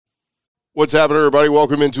What's happening, everybody?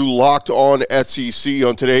 Welcome into Locked On SEC.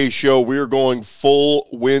 On today's show, we're going full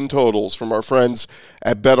win totals from our friends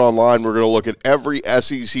at BetOnline. We're going to look at every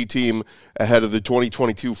SEC team ahead of the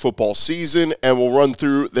 2022 football season, and we'll run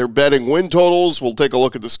through their betting win totals. We'll take a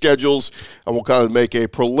look at the schedules, and we'll kind of make a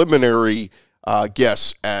preliminary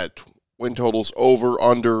guess at win totals over,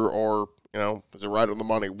 under, or, is it right on the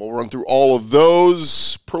money? We'll run through all of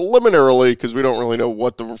those preliminarily because we don't really know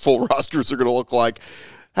what the full rosters are going to look like.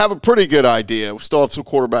 Have a pretty good idea. We still have some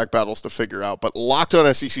quarterback battles to figure out, but Locked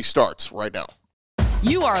On SEC starts right now.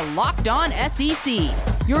 You are Locked On SEC,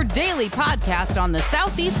 your daily podcast on the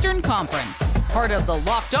Southeastern Conference. Part of the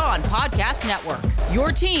Locked On Podcast Network,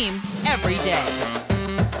 your team every day.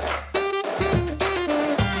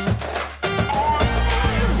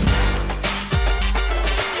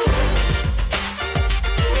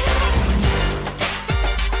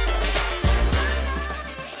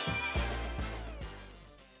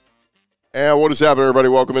 And what is happening, everybody?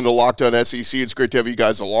 Welcome into Locked On SEC. It's great to have you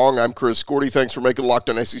guys along. I'm Chris Gordy. Thanks for making Locked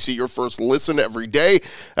On SEC your first listen every day.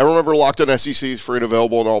 And remember, Locked On SEC is free and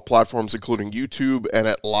available on all platforms, including YouTube and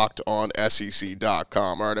at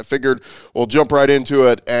LockedOnSEC.com. All right, I figured we'll jump right into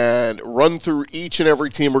it and run through each and every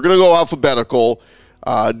team. We're going to go alphabetical.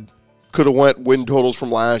 Could have went win totals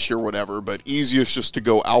from last year, whatever, but easiest just to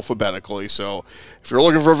go alphabetically. So if you're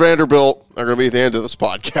looking for Vanderbilt, they're going to be at the end of this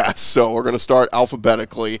podcast. So we're going to start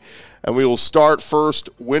alphabetically, and we will start first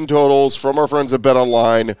win totals from our friends at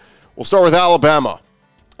BetOnline. We'll start with Alabama,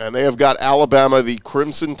 and they have got Alabama, the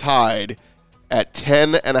Crimson Tide, at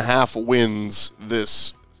 10.5 wins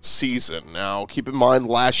this season. Now, keep in mind,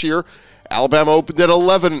 last year, Alabama opened at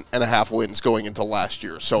 11.5 wins going into last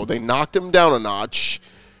year, so they knocked them down a notch.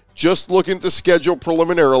 Just looking at the schedule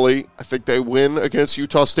preliminarily, I think they win against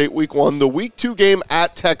Utah State week 1. The week 2 game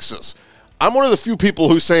at Texas. I'm one of the few people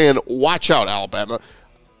who's saying, watch out, Alabama.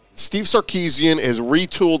 Steve Sarkisian has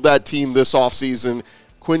retooled that team this offseason.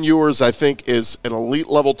 Quinn Ewers, I think, is an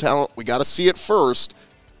elite-level talent. We got to see it first.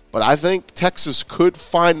 But I think Texas could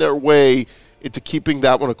find their way into keeping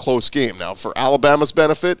that one a close game. Now, for Alabama's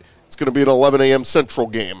benefit, it's going to be an 11 a.m. Central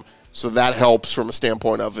game. So that helps from a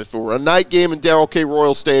standpoint of if it were a night game in Darrell K.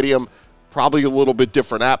 Royal Stadium, probably a little bit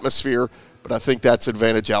different atmosphere, but I think that's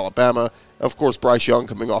advantage Alabama. Of course, Bryce Young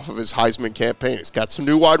coming off of his Heisman campaign. He's got some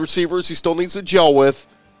new wide receivers he still needs to gel with.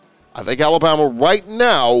 I think Alabama right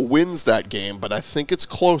now wins that game, but I think it's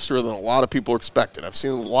closer than a lot of people are expecting. I've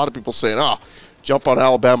seen a lot of people saying, jump on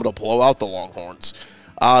Alabama to blow out the Longhorns.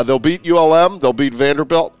 They'll beat ULM. They'll beat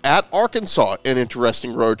Vanderbilt at Arkansas. An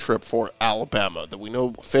interesting road trip for Alabama. That we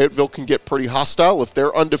know Fayetteville can get pretty hostile. If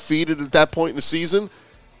they're undefeated at that point in the season,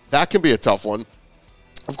 that can be a tough one.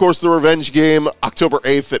 Of course, the revenge game, October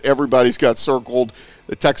 8th, that everybody's got circled.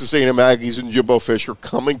 The Texas A&M Aggies and Jimbo Fisher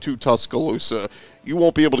coming to Tuscaloosa. You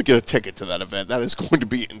won't be able to get a ticket to that event. That is going to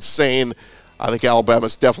be insane. I think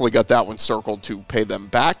Alabama's definitely got that one circled to pay them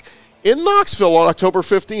back. In Knoxville on October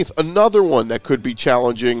 15th, another one that could be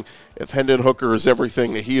challenging if Hendon Hooker is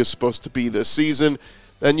everything that he is supposed to be this season.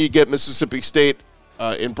 Then you get Mississippi State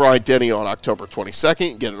in Bryant-Denny on October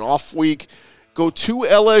 22nd, get an off week. Go to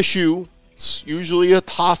LSU. It's usually a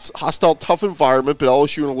hostile, tough environment, but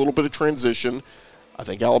LSU in a little bit of transition. I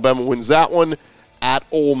think Alabama wins that one. At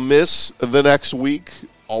Ole Miss the next week,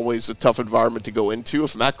 always a tough environment to go into.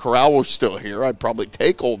 If Matt Corral were still here, I'd probably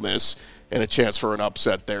take Ole Miss and a chance for an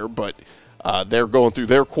upset there, but they're going through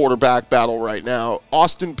their quarterback battle right now.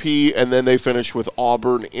 Austin Peay, and then they finish with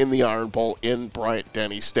Auburn in the Iron Bowl in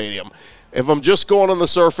Bryant-Denny Stadium. If I'm just going on the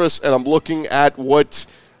surface and I'm looking at what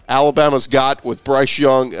Alabama's got with Bryce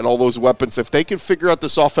Young and all those weapons, if they can figure out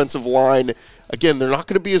this offensive line, again, they're not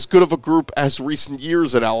going to be as good of a group as recent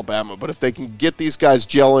years at Alabama, but if they can get these guys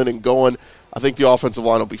gelling and going, I think the offensive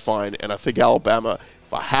line will be fine, and I think Alabama,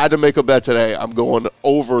 if I had to make a bet today, I'm going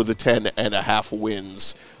over the 10.5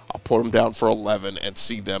 wins. I'll put them down for 11 and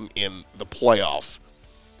see them in the playoff.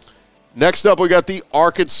 Next up, we got the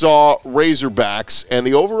Arkansas Razorbacks, and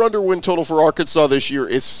the over-under win total for Arkansas this year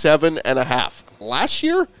is 7.5. Last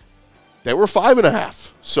year, they were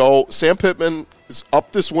 5.5. So Sam Pittman is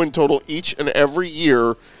up this win total each and every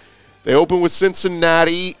year. They open with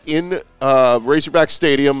Cincinnati in Razorback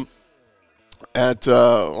Stadium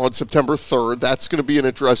on September 3rd. That's going to be an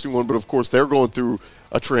interesting one, but of course they're going through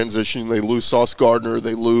a transition. They lose Sauce Gardner.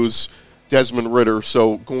 They lose Desmond Ridder,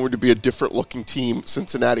 so going to be a different-looking team,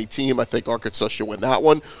 Cincinnati team. I think Arkansas should win that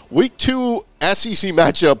one. Week 2 SEC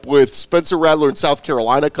matchup with Spencer Rattler and South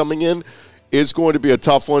Carolina coming in is going to be a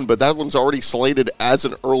tough one, but that one's already slated as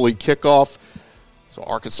an early kickoff, so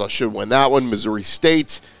Arkansas should win that one. Missouri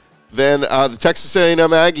State, Then the Texas A&M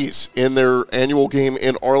Aggies in their annual game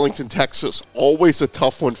in Arlington, Texas. Always a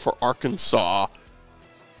tough one for Arkansas,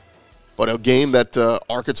 but a game that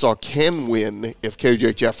Arkansas can win if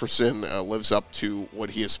KJ Jefferson lives up to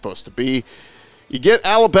what he is supposed to be. You get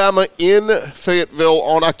Alabama in Fayetteville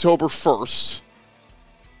on October 1st.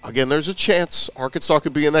 Again, there's a chance Arkansas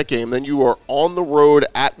could be in that game. Then you are on the road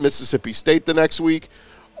at Mississippi State the next week.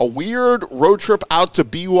 A weird road trip out to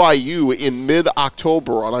BYU in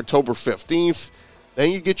mid-October on October 15th. Then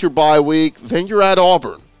you get your bye week. Then you're at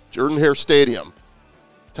Auburn, Jordan-Hare Stadium.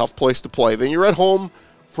 Tough place to play. Then you're at home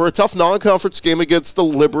for a tough non-conference game against the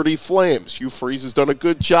Liberty Flames. Hugh Freeze has done a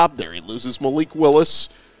good job there. He loses Malik Willis,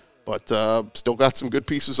 but still got some good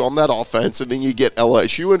pieces on that offense. And then you get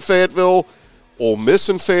LSU in Fayetteville, Ole Miss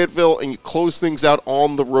in Fayetteville, and you close things out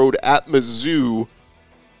on the road at Mizzou.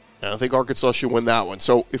 And I think Arkansas should win that one.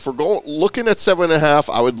 So if we're looking at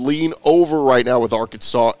 7.5, I would lean over right now with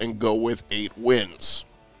Arkansas and go with 8 wins.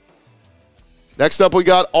 Next up, we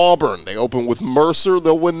got Auburn. They open with Mercer.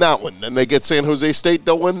 They'll win that one. Then they get San Jose State.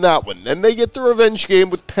 They'll win that one. Then they get the revenge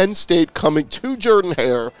game with Penn State coming to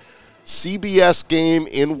Jordan-Hare. CBS game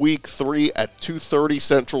in Week 3 at 2:30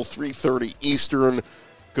 Central, 3:30 Eastern.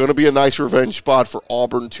 Going to be a nice revenge spot for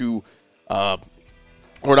Auburn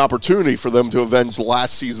or an opportunity for them to avenge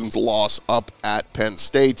last season's loss up at Penn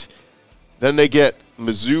State. Then they get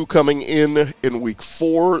Mizzou coming in Week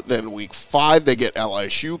 4. Then Week 5, they get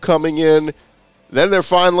LSU coming in. Then they're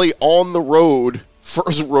finally on the road,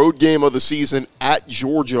 first road game of the season at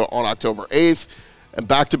Georgia on October 8th. And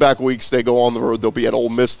back-to-back weeks, they go on the road. They'll be at Ole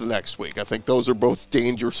Miss the next week. I think those are both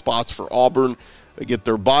danger spots for Auburn. They get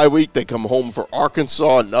their bye week. They come home for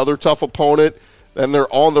Arkansas, another tough opponent. Then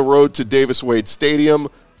they're on the road to Davis-Wade Stadium,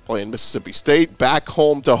 playing Mississippi State, back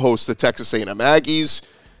home to host the Texas A&M Aggies.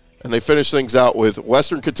 And they finish things out with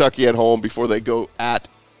Western Kentucky at home before they go at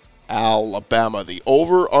Alabama. The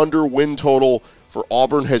over-under win total for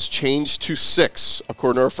Auburn has changed to 6,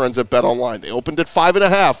 according to our friends at BetOnline. They opened at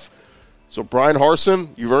 5.5. So, Brian Harsin,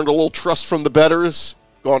 you've earned a little trust from the bettors,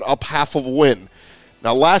 gone up half of a win.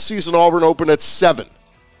 Now, last season, Auburn opened at 7.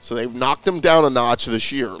 So they've knocked them down a notch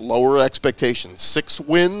this year. Lower expectations. 6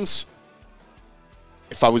 wins.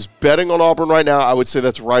 If I was betting on Auburn right now, I would say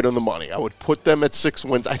that's right on the money. I would put them at 6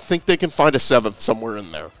 wins. I think they can find a 7th somewhere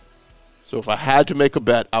in there. So if I had to make a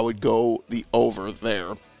bet, I would go the over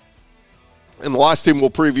there. And the last team we'll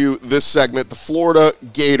preview this segment, the Florida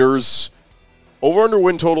Gators. Over-under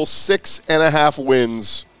win total, 6.5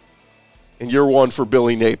 wins in year 1 for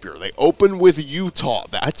Billy Napier. They open with Utah.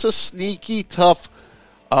 That's a sneaky, tough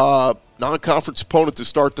non-conference opponent to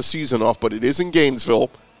start the season off, but it is in Gainesville.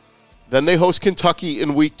 Then they host Kentucky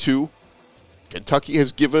in Week 2. Kentucky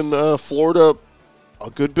has given Florida a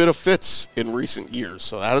good bit of fits in recent years,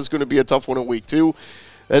 so that is going to be a tough one in Week 2.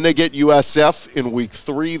 Then they get USF in Week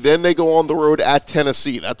 3. Then they go on the road at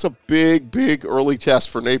Tennessee. That's a big, big early test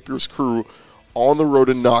for Napier's crew on the road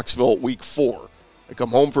in Knoxville, Week 4. They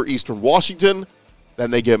come home for Eastern Washington. Then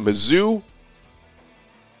they get Mizzou.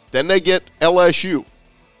 Then they get LSU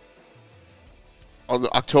on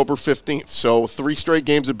October 15th. So 3 straight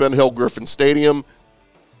games at Ben Hill Griffin Stadium.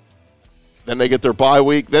 Then they get their bye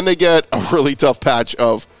week. Then they get a really tough patch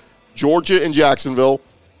of Georgia and Jacksonville.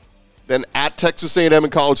 Then at Texas A&M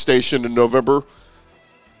and College Station in November.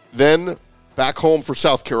 Then back home for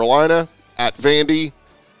South Carolina at Vandy.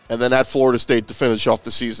 And then at Florida State to finish off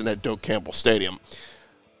the season at Doak Campbell Stadium.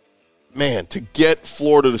 Man, to get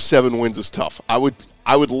Florida to 7 wins is tough. I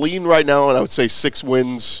would lean right now, and I would say 6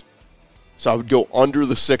 wins. So I would go under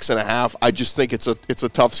the 6.5. I just think it's a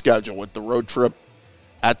tough schedule with the road trip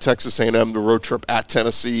at Texas A&M, the road trip at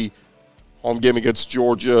Tennessee, home game against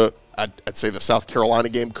Georgia. I'd say the South Carolina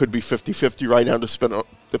game could be 50-50 right now,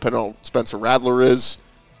 depending on what Spencer Rattler is.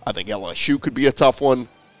 I think LSU could be a tough one.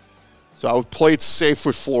 So I would play it safe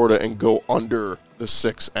with Florida and go under the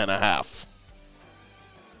 6.5.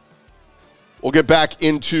 We'll get back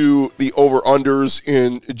into the over-unders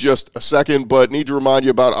in just a second, but need to remind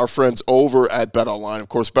you about our friends over at BetOnline. Of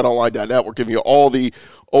course, BetOnline.net, we're giving you all the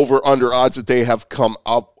over-under odds that they have come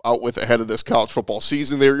out with ahead of this college football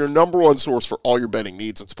season. They're your number one source for all your betting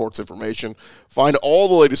needs and sports information. Find all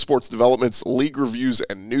the latest sports developments, league reviews,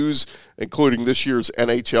 and news, including this year's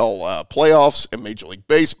NHL playoffs and Major League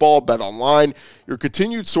Baseball. BetOnline, your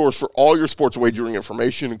continued source for all your sports wagering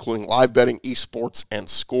information, including live betting, esports, and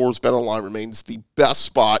scores. BetOnline remains the best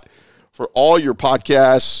spot for all your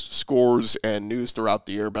podcasts, scores, and news throughout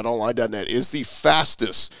the year. BetOnline.net is the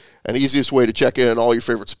fastest and easiest way to check in on all your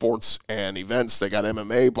favorite sports and events. They got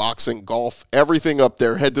MMA, boxing, golf, everything up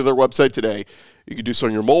there. Head to their website today You can do so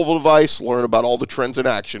on your mobile device, learn about all the trends in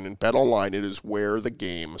action, and BetOnline, it is where the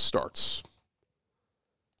game starts.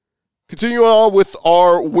 Continuing on with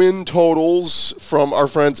our win totals from our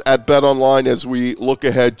friends at BetOnline as we look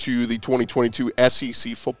ahead to the 2022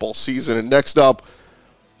 SEC football season. And next up,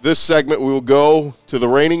 this segment, we will go to the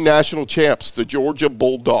reigning national champs, the Georgia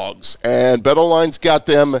Bulldogs. And BetOnline's got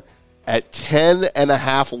them at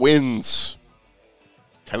 10.5 wins.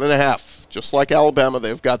 10.5. Just like Alabama,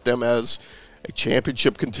 they've got them as a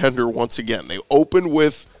championship contender once again. They opened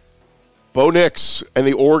with Bo Nix and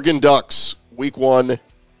the Oregon Ducks week 1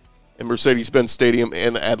 in Mercedes-Benz Stadium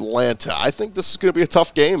in Atlanta. I think this is going to be a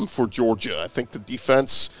tough game for Georgia. I think the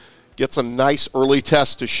defense gets a nice early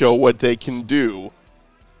test to show what they can do.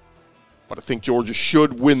 But I think Georgia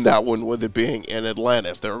should win that one with it being in Atlanta.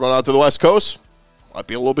 If they were going out to the West Coast, it might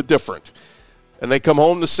be a little bit different. And they come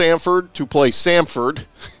home to Sanford to play Sanford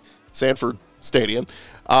Stadium.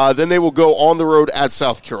 Then they will go on the road at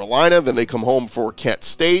South Carolina. Then they come home for Kent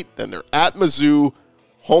State. Then they're at Mizzou,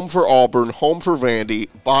 home for Auburn, home for Vandy,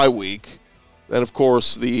 bye week. Then, of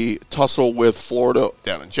course, the tussle with Florida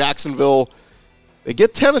down in Jacksonville. They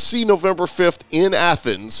get Tennessee November 5th in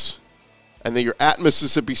Athens. And then you're at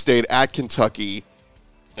Mississippi State, at Kentucky,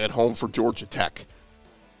 at home for Georgia Tech.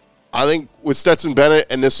 I think with Stetson Bennett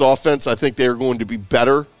and this offense, I think they're going to be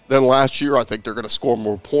better than last year. I think they're going to score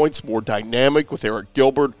more points, more dynamic with Eric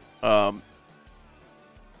Gilbert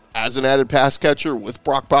as an added pass catcher, with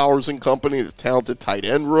Brock Bowers and company, the talented tight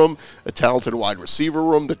end room, the talented wide receiver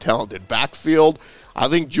room, the talented backfield. I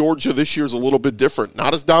think Georgia this year is a little bit different.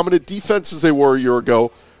 Not as dominant defense as they were a year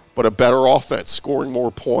ago, but a better offense, scoring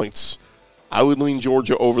more points. I would lean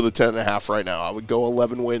Georgia over the 10.5 right now. I would go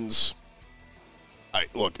 11 wins.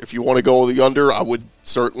 Look, if you want to go the under, I would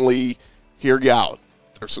certainly hear you out.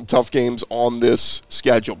 There's some tough games on this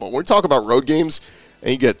schedule. But when we talk about road games,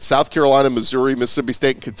 and you get South Carolina, Missouri, Mississippi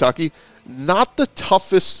State, and Kentucky, not the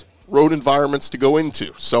toughest road environments to go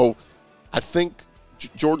into. So I think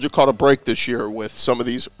Georgia caught a break this year with some of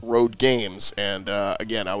these road games. And,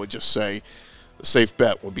 again, I would just say the safe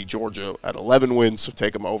bet would be Georgia at 11 wins, so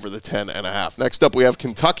take them over the 10.5. Next up, we have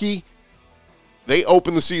Kentucky. They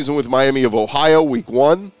open the season with Miami of Ohio, week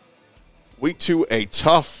 1. Week 2, a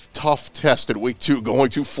tough test in week 2, going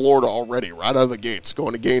to Florida already, right out of the gates,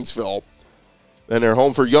 going to Gainesville. Then they're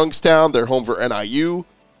home for Youngstown. They're home for NIU.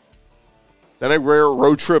 Then a rare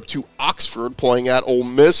road trip to Oxford, playing at Ole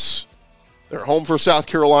Miss. They're home for South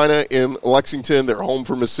Carolina in Lexington. They're home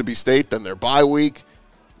for Mississippi State. Then their bye week.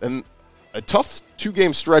 Then a tough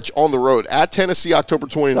 2-game stretch on the road at Tennessee October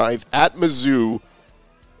 29th, at Mizzou.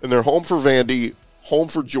 And they're home for Vandy, home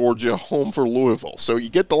for Georgia, home for Louisville. So you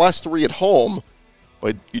get the last 3 at home,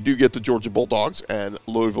 but you do get the Georgia Bulldogs and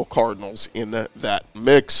Louisville Cardinals in that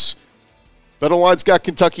mix. BetOnline's got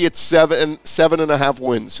Kentucky at 7.5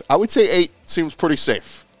 wins. I would say 8 seems pretty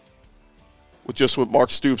safe. With just what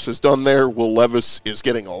Mark Stoops has done there, Will Levis is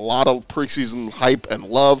getting a lot of preseason hype and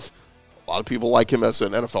love. A lot of people like him as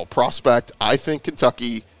an NFL prospect. I think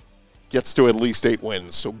Kentucky gets to at least 8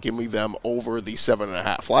 wins, so give me them over the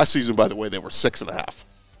 7.5. Last season, by the way, they were 6.5.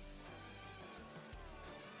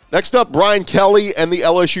 Next up, Brian Kelly and the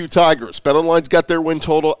LSU Tigers. BetOnline's got their win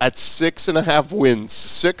total at 6.5 wins.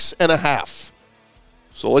 6.5.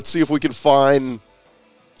 So let's see if we can find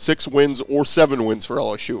 6 wins or 7 wins for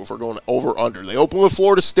LSU if we're going over under. They open with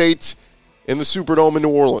Florida State in the Superdome in New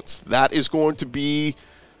Orleans. That's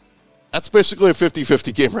basically a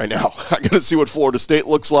 50-50 game right now. I got to see what Florida State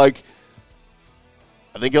looks like.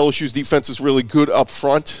 I think LSU's defense is really good up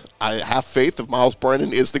front. I have faith if Miles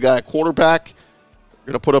Brennan is the guy at quarterback. They're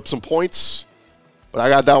going to put up some points. But I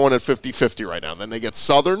got that one at 50-50 right now. Then they get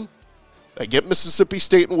Southern. They get Mississippi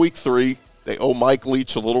State in week 3. They owe Mike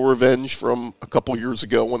Leach a little revenge from a couple years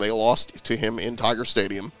ago when they lost to him in Tiger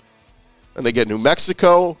Stadium. And they get New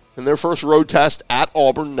Mexico in their first road test at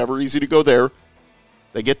Auburn. Never easy to go there.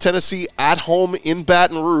 They get Tennessee at home in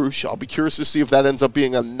Baton Rouge. I'll be curious to see if that ends up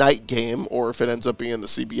being a night game or if it ends up being the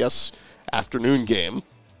CBS afternoon game.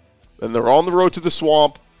 Then they're on the road to the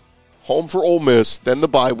Swamp, home for Ole Miss, then the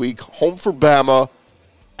bye week, home for Bama,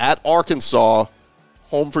 at Arkansas,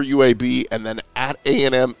 home for UAB, and then at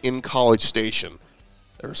A&M in College Station.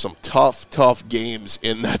 There are some tough games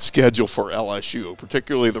in that schedule for LSU,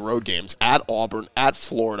 particularly the road games at Auburn, at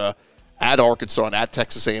Florida, at Arkansas, and at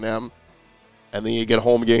Texas A&M. And then you get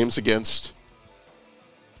home games against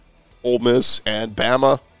Ole Miss and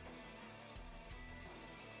Bama.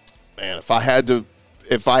 Man, if I had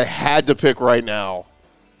to pick right now,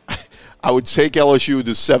 I would take LSU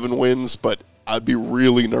to 7 wins, but I'd be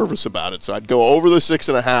really nervous about it. So I'd go over the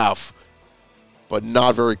 6.5, but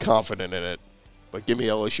not very confident in it. But give me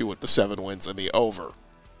LSU with the 7 wins and the over.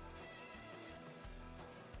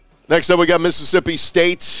 Next up, we got Mississippi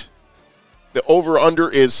State. The over-under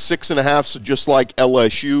is 6.5, so just like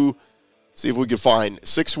LSU. See if we can find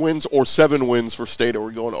 6 wins or 7 wins for State. Are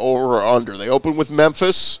we going over or under? They open with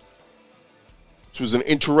Memphis, which was an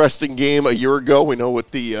interesting game a year ago. We know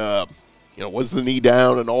what the, was the knee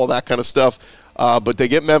down and all that kind of stuff. But they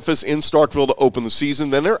get Memphis in Starkville to open the season.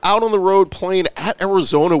 Then they're out on the road playing at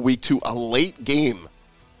Arizona week 2, a late game,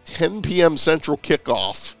 10 p.m. Central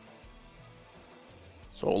kickoff.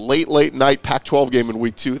 So a late night Pac-12 game in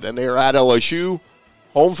week 2. Then they are at LSU,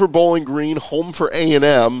 home for Bowling Green, home for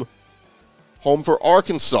A&M, home for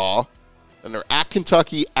Arkansas. Then they're at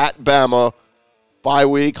Kentucky, at Bama, bye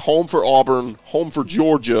week, home for Auburn, home for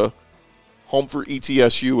Georgia, home for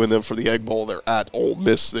ETSU, and then for the Egg Bowl, they're at Ole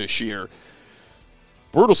Miss this year.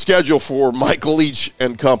 Brutal schedule for Mike Leach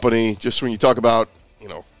and company, just when you talk about,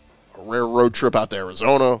 a rare road trip out to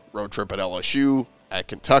Arizona, road trip at LSU, at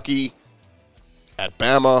Kentucky, at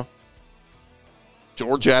Bama,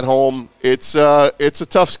 Georgia at home. It's a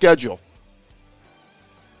tough schedule.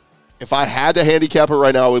 If I had to handicap it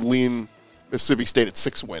right now, I would lean Mississippi State at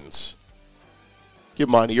 6 wins. Keep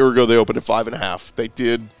in mind, a year ago they opened at 5.5. They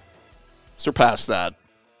did surpass that,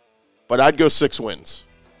 but I'd go 6 wins.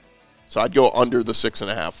 So I'd go under the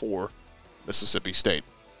 6.5 for Mississippi State.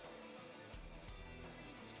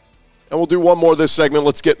 And we'll do one more this segment.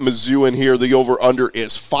 Let's get Mizzou in here. The over-under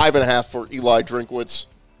is 5.5 for Eli Drinkwitz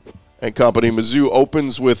and company. Mizzou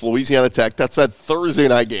opens with Louisiana Tech. That's that Thursday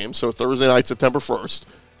night game. So Thursday night, September 1st.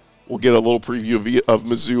 We'll get a little preview of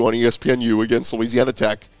Mizzou on ESPNU against Louisiana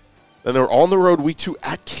Tech. Then they're on the road week 2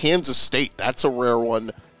 at Kansas State. That's a rare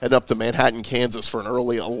one. Heading up to Manhattan, Kansas for an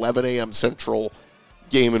early 11 a.m. Central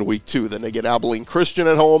game in week 2. Then they get Abilene Christian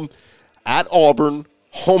at home, at Auburn,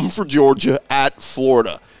 home for Georgia, at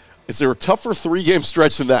Florida. Is there a tougher 3-game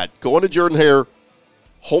stretch than that? Going to Jordan-Hare,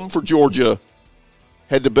 home for Georgia,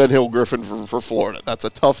 head to Ben Hill Griffin for Florida. That's a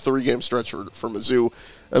tough 3-game stretch for Mizzou.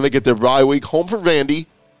 And they get their bye week, home for Vandy,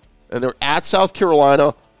 and they're at South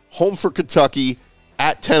Carolina, home for Kentucky,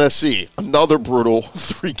 at Tennessee. Another brutal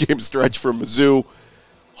 3-game stretch for Mizzou,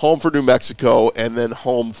 home for New Mexico, and then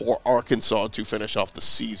home for Arkansas to finish off the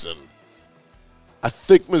season. I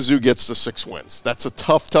think Mizzou gets to 6 wins. That's a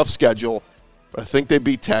tough schedule. But I think they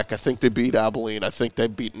beat Tech. I think they beat Abilene. I think they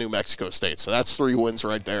beat New Mexico State. So that's 3 wins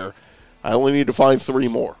right there. I only need to find 3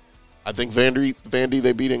 more. I think Vandy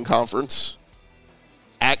they beat in conference.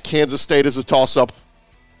 At Kansas State is a toss-up.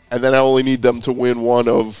 And then I only need them to win one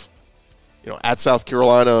of, at South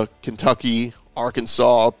Carolina, Kentucky,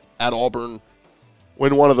 Arkansas, at Auburn.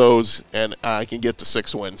 Win one of those, and I can get to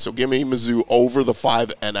 6 wins. So give me Mizzou over the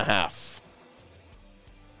 5.5.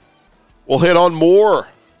 We'll hit on more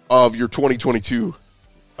of your 2022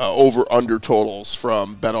 over-under totals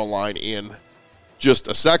from BetOnline in just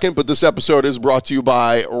a second. But this episode is brought to you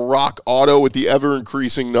by Rock Auto. With the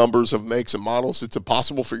ever-increasing numbers of makes and models, it's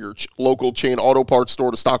impossible for your local chain auto parts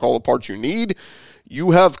store to stock all the parts you need.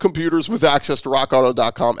 You have computers with access to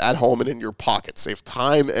rockauto.com at home and in your pocket. Save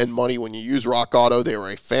time and money when you use Rock Auto. They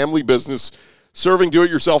are a family business serving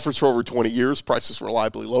do-it-yourselfers for over 20 years. Prices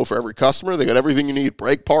reliably low for every customer. They got everything you need: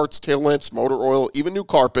 brake parts, tail lamps, motor oil, even new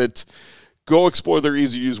carpet. Go explore their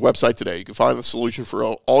easy-to-use website today. You can find the solution for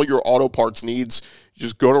all your auto parts needs.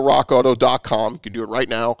 Just go to rockauto.com. You can do it right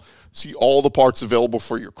now. See all the parts available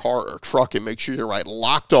for your car or truck, and make sure you're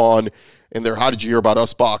locked on in their How Did You Hear About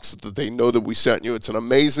Us box, that they know that we sent you. It's an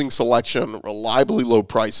amazing selection, reliably low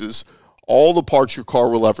prices, all the parts your car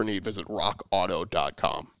will ever need. Visit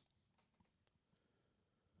rockauto.com.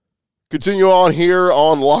 Continue on here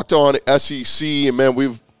on Locked On SEC, and man, we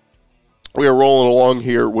are rolling along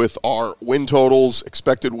here with our win totals,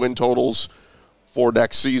 expected win totals for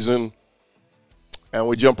next season, and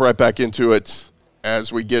we jump right back into it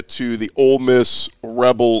as we get to the Ole Miss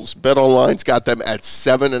Rebels. BetOnline's got them at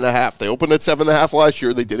 7.5. They opened at 7.5 last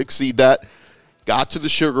year. They did exceed that. Got to the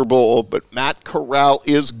Sugar Bowl, but Matt Corral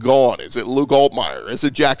is gone. Is it Luke Altmaier? Is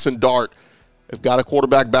it Jackson Dart? They've got a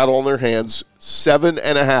quarterback battle on their hands.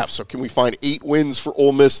 7.5. So can we find 8 wins for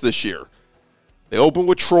Ole Miss this year? They open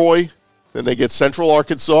with Troy. Then they get Central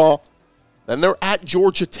Arkansas. Then they're at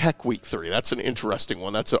Georgia Tech week 3. That's an interesting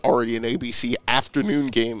one. That's already an ABC afternoon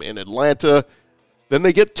game in Atlanta. Then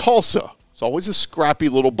they get Tulsa. It's always a scrappy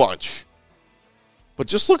little bunch. But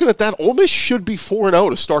just looking at that, Ole Miss should be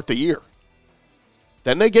 4-0 to start the year.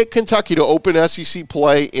 Then they get Kentucky to open SEC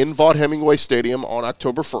play in Vaught Hemingway Stadium on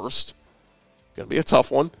October 1st. Going to be a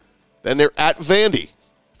tough one. Then they're at Vandy.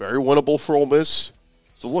 Very winnable for Ole Miss.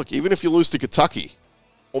 So look, even if you lose to Kentucky,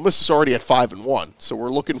 Ole Miss is already at 5-1. So we're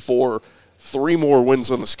looking for 3 more wins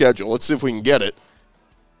on the schedule. Let's see if we can get it.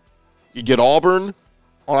 You get Auburn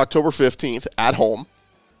on October 15th at home.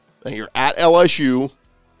 Then you're at LSU,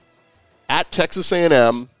 at Texas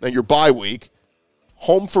A&M, then your bye week,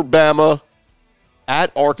 home for Bama,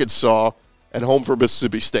 at Arkansas, and home for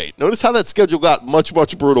Mississippi State. Notice how that schedule got much,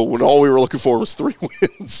 much brutal when all we were looking for was 3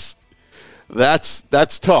 wins.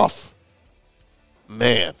 That's tough.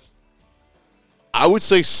 Man. I would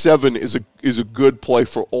say 7 is a good play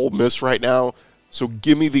for Ole Miss right now. So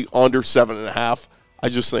give me the under 7.5. I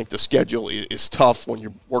just think the schedule is tough when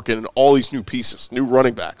you're working in all these new pieces, new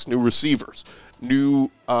running backs, new receivers, new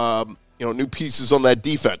pieces on that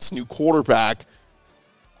defense, new quarterback.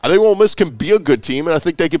 I think Ole Miss can be a good team, and I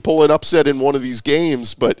think they can pull an upset in one of these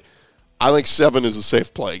games, but I think 7 is a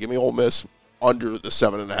safe play. Give me Ole Miss under the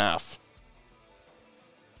 7.5.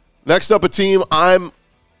 Next up, a team I'm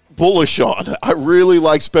bullish on. I really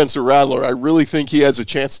like Spencer Rattler. I really think he has a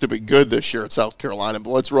chance to be good this year at South Carolina, but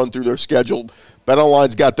let's run through their schedule.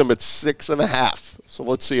 BetOnline's got them at 6.5, so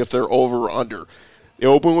let's see if they're over or under. They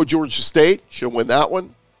open with Georgia State. Should win that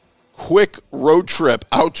one. Quick road trip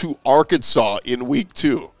out to Arkansas in week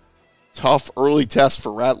 2. Tough early test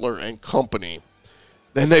for Rattler and company.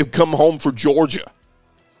 Then they come home for Georgia.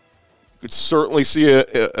 You could certainly see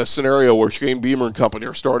a scenario where Shane Beamer and company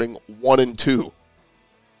are starting 1-2.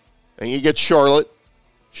 Then you get Charlotte.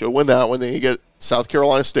 Should win that one. Then you get South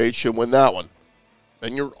Carolina State. Should win that one.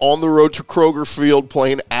 Then you're on the road to Kroger Field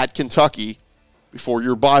playing at Kentucky before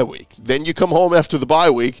your bye week. Then you come home after the bye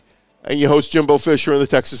week and you host Jimbo Fisher and the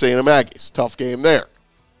Texas A&M Aggies. Tough game there.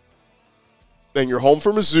 Then you're home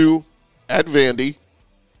for Mizzou at Vandy.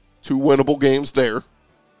 2 winnable games there.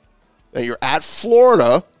 Then you're at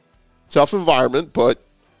Florida. Tough environment, but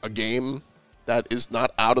a game that is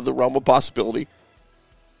not out of the realm of possibility.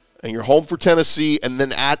 And you're home for Tennessee and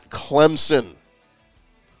then at Clemson.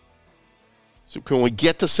 So can we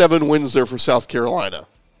get to 7 wins there for South Carolina?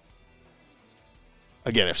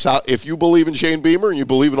 Again, if you believe in Shane Beamer and you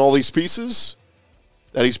believe in all these pieces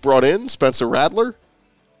that he's brought in, Spencer Rattler,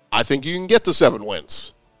 I think you can get to 7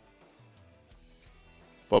 wins.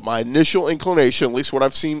 But my initial inclination, at least what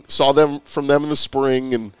I've saw from them in the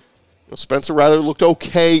spring, and Spencer Rattler looked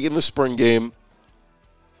okay in the spring game.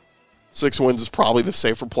 6 wins is probably the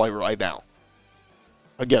safer play right now.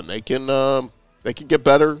 Again, they can get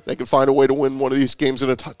better. They can find a way to win one of these games in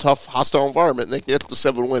a tough, hostile environment, and they can get to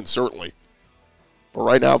 7 wins, certainly. But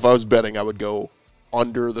right now, if I was betting, I would go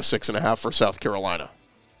under the 6.5 for South Carolina.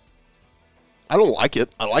 I don't like it.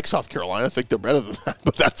 I like South Carolina. I think they're better than that,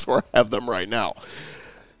 but that's where I have them right now.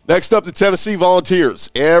 Next up, the Tennessee Volunteers.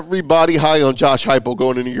 Everybody high on Josh Heupel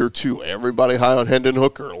going into year 2. Everybody high on Hendon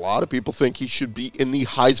Hooker. A lot of people think he should be in the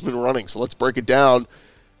Heisman running. So let's break it down.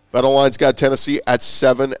 BetOnline's got Tennessee at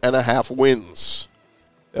 7.5 wins.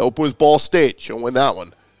 They open with Ball State. She'll win that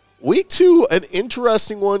one. Week 2, an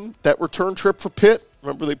interesting one. That return trip for Pitt.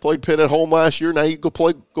 Remember they played Pitt at home last year. Now you go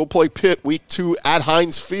play Pitt week 2 at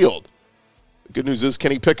Heinz Field. The good news is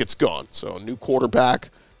Kenny Pickett's gone. So a new quarterback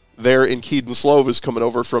there in Keaton Slovis coming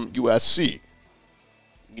over from USC.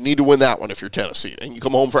 You need to win that one if you're Tennessee. And you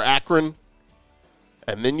come home for Akron.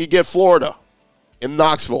 And then you get Florida in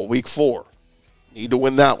Knoxville week 4. Need to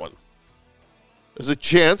win that one. There's a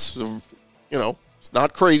chance of, it's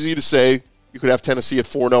not crazy to say you could have Tennessee at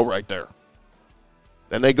 4-0 right there.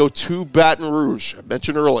 Then they go to Baton Rouge. I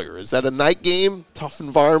mentioned earlier. Is that a night game? Tough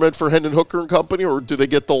environment for Hendon Hooker and company? Or do they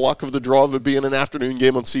get the luck of the draw of it being an afternoon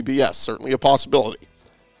game on CBS? Certainly a possibility.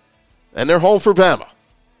 And they're home for Bama.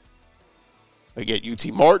 They get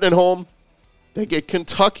UT Martin at home. They get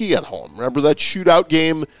Kentucky at home. Remember that shootout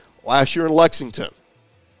game last year in Lexington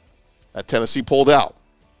that Tennessee pulled out.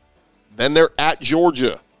 Then they're at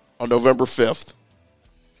Georgia on November 5th.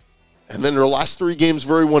 And then their last 3 games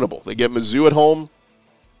very winnable. They get Mizzou at home.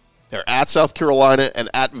 They're at South Carolina and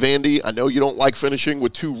at Vandy. I know you don't like finishing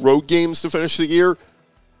with 2 road games to finish the year,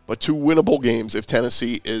 but 2 winnable games if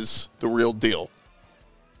Tennessee is the real deal.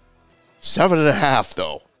 7.5,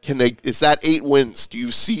 though. Is that 8 wins? Do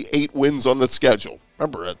you see 8 wins on the schedule?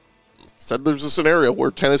 Remember, I said there's a scenario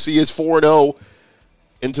where Tennessee is 4-0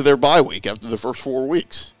 into their bye week after the first 4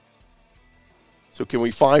 weeks. So can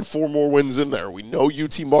we find 4 more wins in there? We know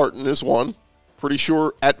UT Martin is 1. Pretty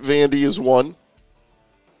sure at Vandy is 1.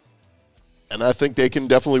 And I think they can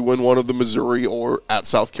definitely win one of the Missouri or at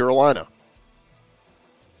South Carolina.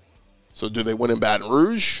 So do they win in Baton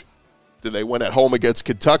Rouge? Do they win at home against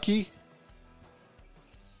Kentucky?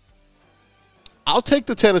 I'll take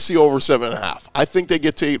the Tennessee over 7.5. I think they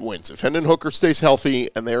get to 8 wins. If Hendon Hooker stays healthy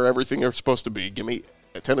and they're everything they're supposed to be, give me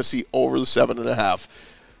Tennessee over the 7.5.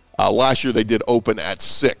 Last year they did open at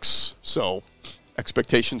 6. So,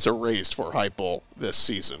 expectations are raised for Heupel this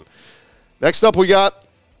season. Next up, we got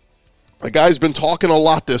a guy who's been talking a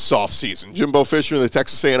lot this offseason, Jimbo Fisher and the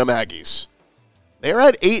Texas A&M Aggies. They're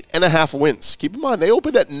at 8.5 wins. Keep in mind, they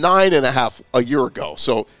opened at 9.5 a year ago.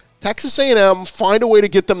 So Texas A&M, find a way to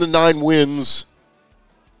get them to 9 wins.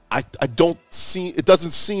 It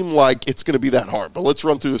doesn't seem like it's going to be that hard, but let's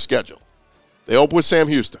run through the schedule. They open with Sam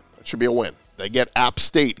Houston. That should be a win. They get App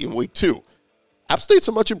State in week 2. App State's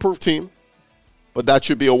a much improved team, but that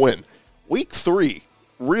should be a win. Week 3,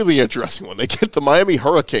 really interesting one. They get the Miami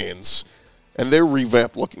Hurricanes and their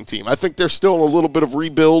revamped-looking team. I think they're still in a little bit of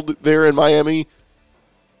rebuild there in Miami.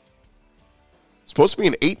 It's supposed to be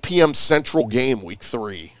an 8 p.m. Central game, week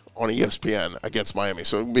 3, on ESPN against Miami.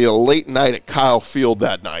 So it'll be a late night at Kyle Field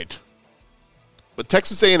that night. But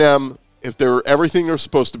Texas A&M, if they're everything they're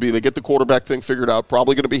supposed to be, they get the quarterback thing figured out,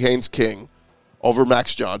 probably going to be Haynes King over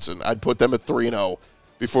Max Johnson. I'd put them at 3-0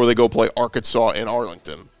 before they go play Arkansas in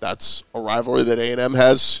Arlington. That's a rivalry that A&M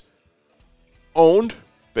has owned,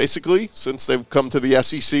 basically, since they've come to the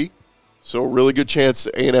SEC. So a really good chance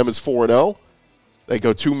that A&M is 4-0. They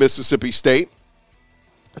go to Mississippi State,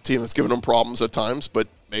 a team that's given them problems at times, but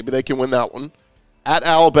maybe they can win that one. At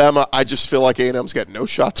Alabama, I just feel like A&M's got no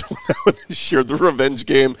shot to win that one this year. The revenge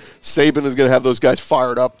game. Saban is going to have those guys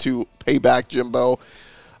fired up to pay back Jimbo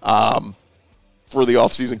for the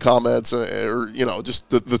offseason comments or, just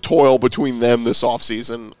the toil between them this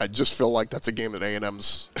offseason. I just feel like that's a game that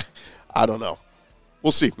A&M's, I don't know.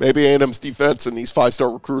 We'll see. Maybe A&M's defense and these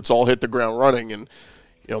 5-star recruits all hit the ground running and,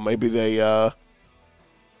 maybe they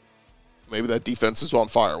maybe that defense is on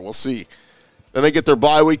fire. We'll see. Then they get their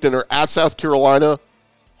bye week. Then they're at South Carolina,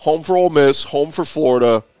 home for Ole Miss, home for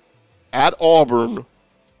Florida, at Auburn,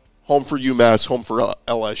 home for UMass, home for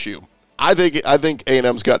LSU. I think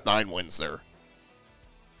A&M's got 9 wins there.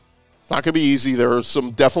 It's not going to be easy. There are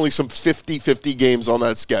definitely some 50-50 games on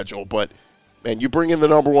that schedule. But, man, you bring in the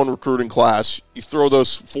number 1 recruiting class. You throw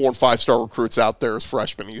those 4- and 5-star recruits out there as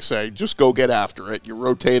freshmen. You say, just go get after it. You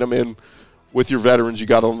rotate them in with your veterans you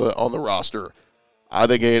got on the roster. I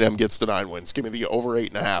think A&M gets to 9 wins. Give me the over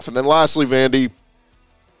 8.5. And then lastly, Vandy,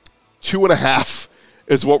 2.5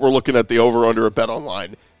 is what we're looking at the over-under at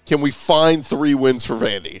BetOnline. Can we find 3 wins for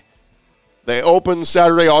Vandy? They open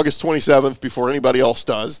Saturday, August 27th before anybody else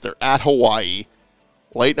does. They're at Hawaii.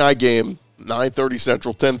 Late night game, 9:30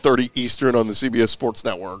 Central, 10:30 Eastern on the CBS Sports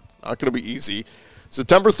Network. Not going to be easy.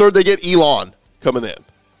 September 3rd, they get Elon coming in.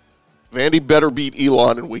 Vandy better beat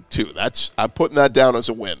Elon in week 2. I'm putting that down as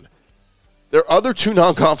a win. Their other 2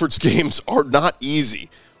 non-conference games are not easy.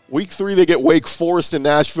 Week 3, they get Wake Forest in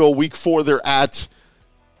Nashville. Week 4, they're at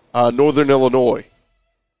Northern Illinois.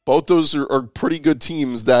 Both those are pretty good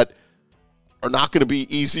teams that are not going to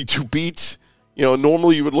be easy to beat.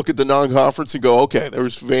 Normally you would look at the non-conference and go, okay,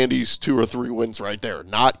 there's Vandy's 2 or 3 wins right there.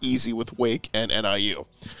 Not easy with Wake and NIU.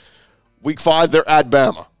 Week 5, they're at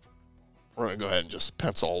Bama. We're going to go ahead and just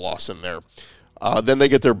pencil a loss in there. Then they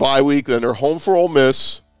get their bye week. Then they're home for Ole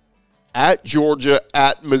Miss, at Georgia,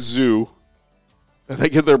 at Mizzou. Then they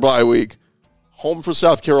get their bye week. Home for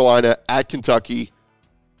South Carolina, at Kentucky,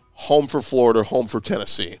 home for Florida, home for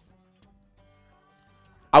Tennessee.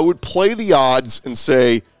 I would play the odds and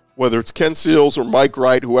say, whether it's Ken Seals or Mike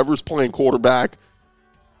Wright, whoever's playing quarterback,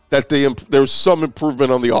 that there's some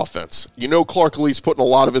improvement on the offense. Clark Lee's putting a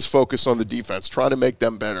lot of his focus on the defense, trying to make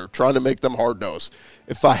them better, trying to make them hard-nosed.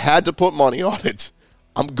 If I had to put money on it,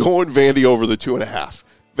 I'm going Vandy over the 2.5.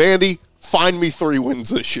 Vandy, find me 3 wins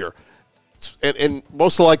this year. And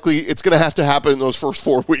most likely it's going to have to happen in those first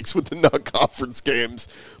 4 weeks with the non-conference games.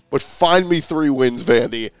 But find me 3 wins,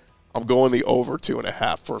 Vandy. I'm going the over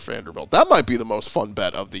 2.5 for Vanderbilt. That might be the most fun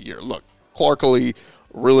bet of the year. Look, Clark Lee,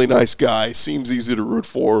 really nice guy, seems easy to root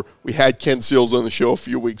for. We had Ken Seals on the show a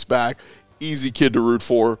few weeks back. Easy kid to root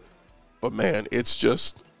for. But, man, it's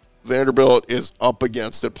just Vanderbilt is up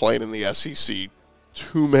against it playing in the SEC.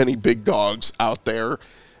 Too many big dogs out there,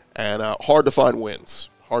 and hard to find wins.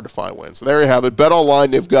 So there you have it.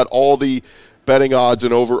 BetOnline, they've got all the betting odds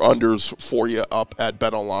and over-unders for you up at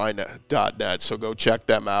betonline.net, so go check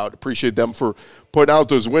them out. Appreciate them for putting out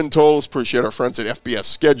those win totals. Appreciate our friends at FBS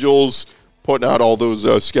Schedules putting out all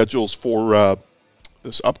those schedules for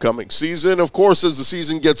this upcoming season. Of course, as the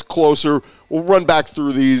season gets closer, we'll run back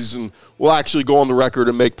through these, and we'll actually go on the record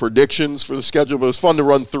and make predictions for the schedule, but it's fun to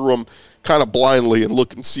run through them kind of blindly and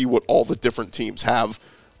look and see what all the different teams have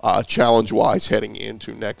challenge-wise heading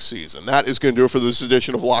into next season. That is going to do it for this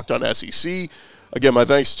edition of Locked On SEC. Again, my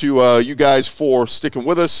thanks to you guys for sticking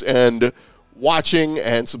with us, and watching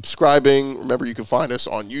and subscribing. Remember, you can find us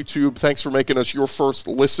on YouTube. Thanks for making us your first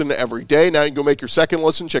listen every day. Now you can go make your second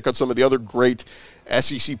listen. Check out some of the other great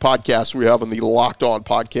SEC podcasts we have on the Locked On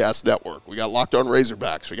Podcast Network. We got Locked On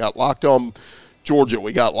Razorbacks. We got Locked On Georgia.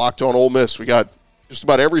 We got Locked On Ole Miss. We got just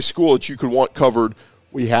about every school that you could want covered.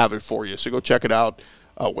 We have it for you. So go check it out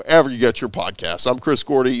wherever you get your podcasts. I'm Chris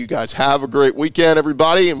Gordy. You guys have a great weekend,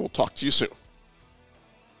 everybody, and we'll talk to you soon.